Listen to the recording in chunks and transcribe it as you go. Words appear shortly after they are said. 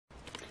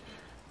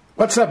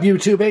What's up,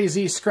 YouTube?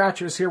 AZ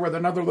Scratchers here with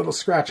another little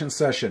scratching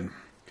session.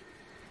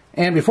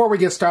 And before we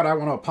get started, I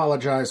want to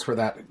apologize for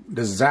that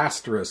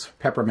disastrous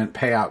peppermint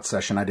payout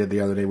session I did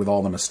the other day with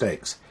all the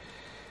mistakes.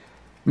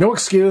 No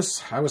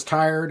excuse. I was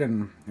tired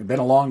and it had been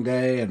a long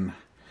day, and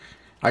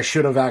I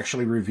should have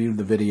actually reviewed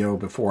the video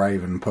before I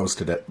even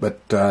posted it.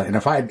 And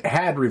if I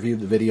had reviewed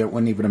the video, it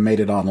wouldn't even have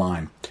made it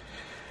online.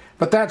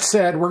 But that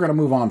said, we're going to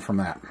move on from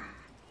that.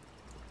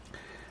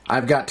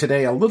 I've got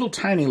today a little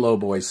tiny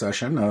LowBoy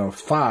session of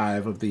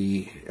 5 of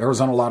the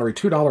Arizona Lottery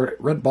 $2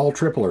 red ball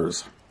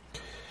triplers.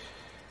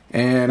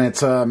 And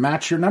it's a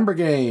match your number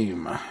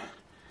game.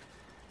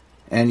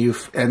 And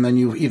then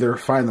you either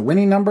find the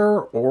winning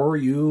number or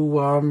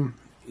you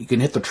can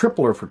hit the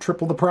tripler for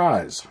triple the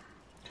prize.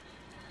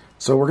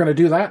 So we're going to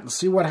do that and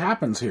see what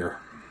happens here.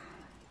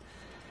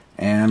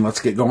 And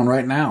let's get going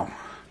right now.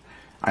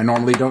 I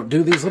normally don't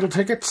do these little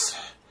tickets,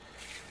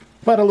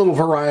 but a little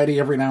variety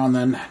every now and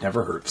then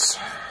never hurts.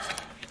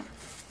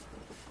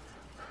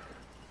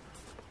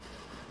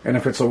 And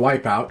if it's a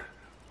wipeout,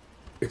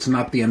 it's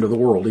not the end of the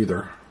world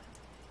either.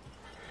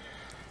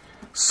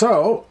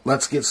 So,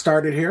 let's get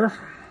started here.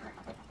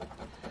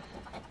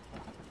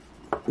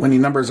 Winning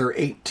numbers are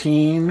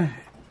 18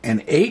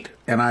 and 8.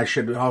 And I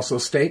should also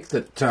state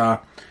that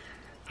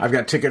I've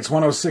got tickets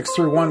 106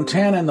 through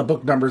 110, and the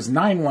book number is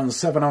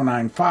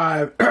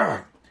 917095.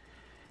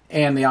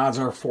 And the odds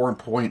are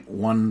 4.14.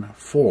 1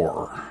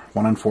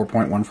 and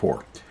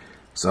 4.14.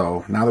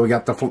 So, now that we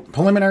got the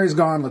preliminaries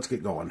gone, let's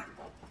get going.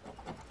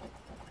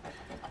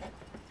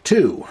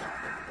 2,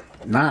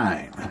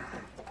 9,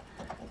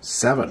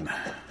 7,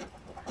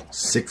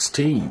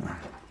 16,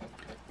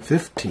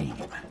 15,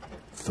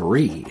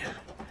 3,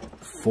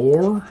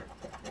 4,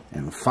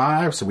 and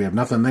 5. So we have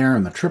nothing there,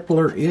 and the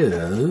tripler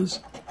is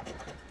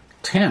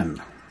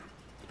 10.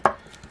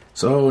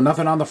 So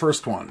nothing on the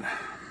first one.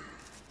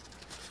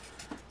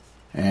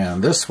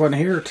 And this one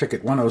here,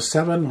 ticket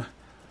 107,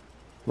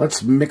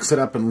 let's mix it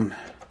up and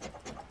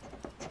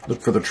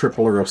look for the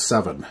tripler of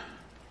 7.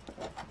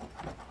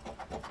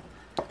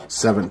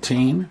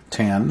 17,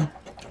 10,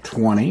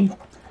 20,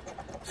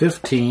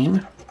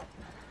 15,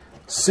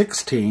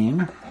 16,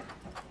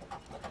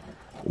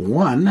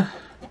 1,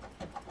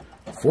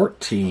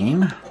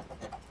 14,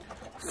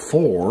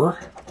 4,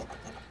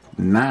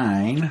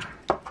 9,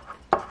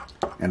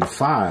 and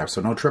 5.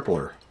 So no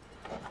tripler.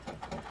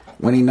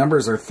 Winning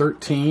numbers are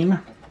 13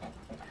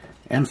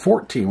 and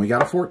 14. We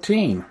got a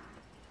 14.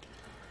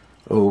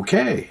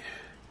 Okay.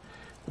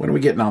 What are we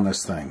getting on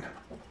this thing?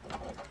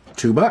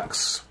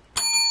 $2.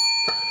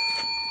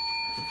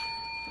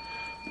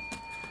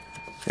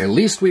 At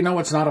least we know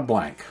it's not a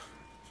blank.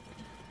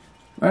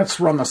 Let's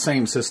run the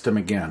same system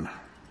again.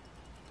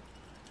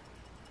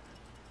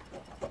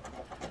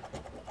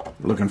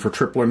 Looking for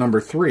tripler number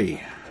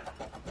 3.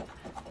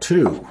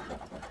 2,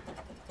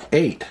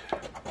 8,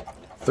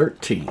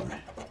 13,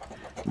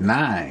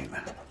 9,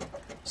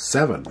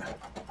 7,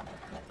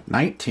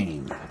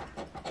 19,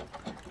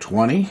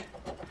 20,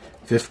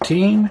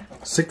 15,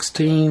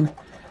 16,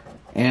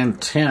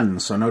 and 10.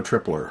 So no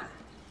tripler.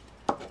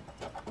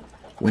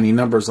 Winning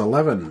numbers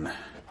 11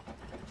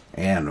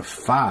 and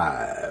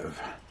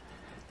 5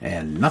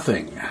 and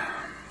nothing.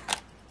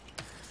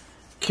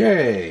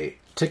 Okay,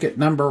 ticket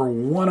number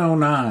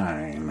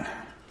 109.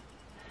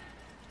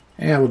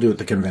 Yeah, we'll do it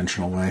the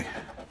conventional way.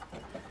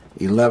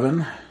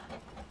 11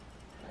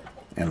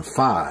 and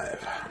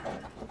 5.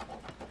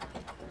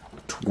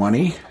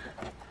 20,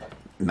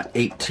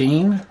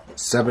 18,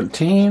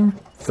 17,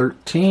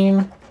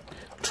 13,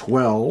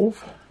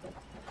 12,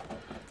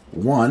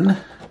 1,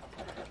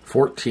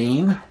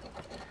 14,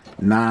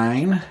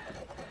 9,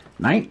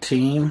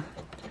 19,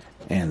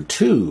 and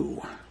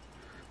 2.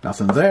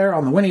 Nothing there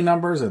on the winning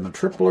numbers, and the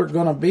tripler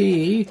going to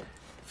be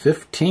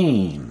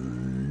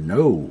 15.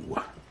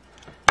 No.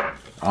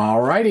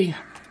 Alrighty.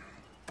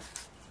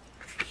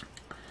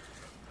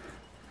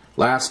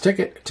 Last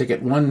ticket,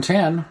 ticket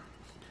 110.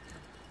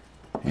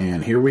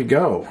 And here we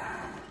go.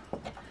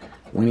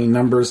 Winning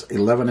numbers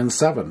 11 and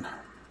 7.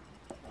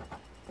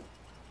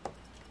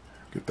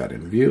 Get that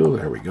in view.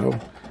 There we go.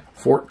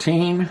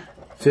 14,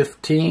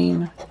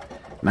 15,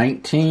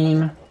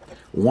 19,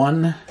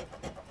 1,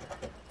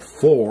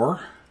 4,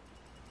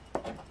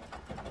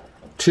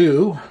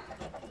 2,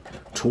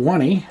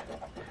 20,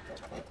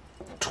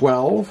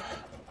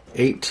 12,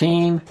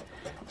 18,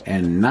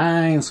 and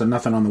 9. So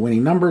nothing on the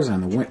winning numbers,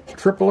 and the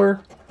tripler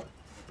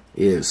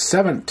is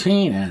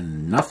 17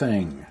 and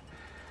nothing.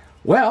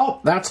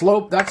 Well, that's the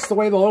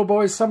way the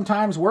LowBoys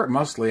sometimes work.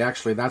 Mostly,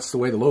 actually, that's the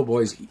way the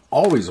LowBoys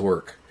always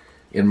work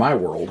in my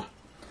world.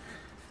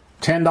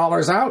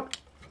 $10 out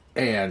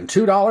and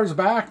 $2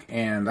 back,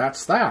 and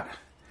that's that.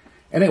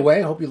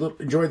 Anyway, hope you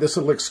enjoyed this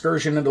little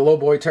excursion into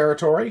LowBoy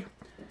territory,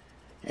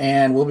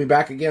 and we'll be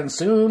back again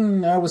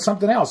soon with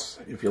something else.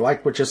 If you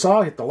like what you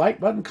saw, hit the like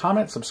button,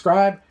 comment,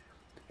 subscribe,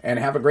 and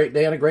have a great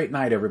day and a great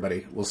night,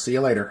 everybody. We'll see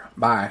you later.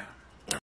 Bye.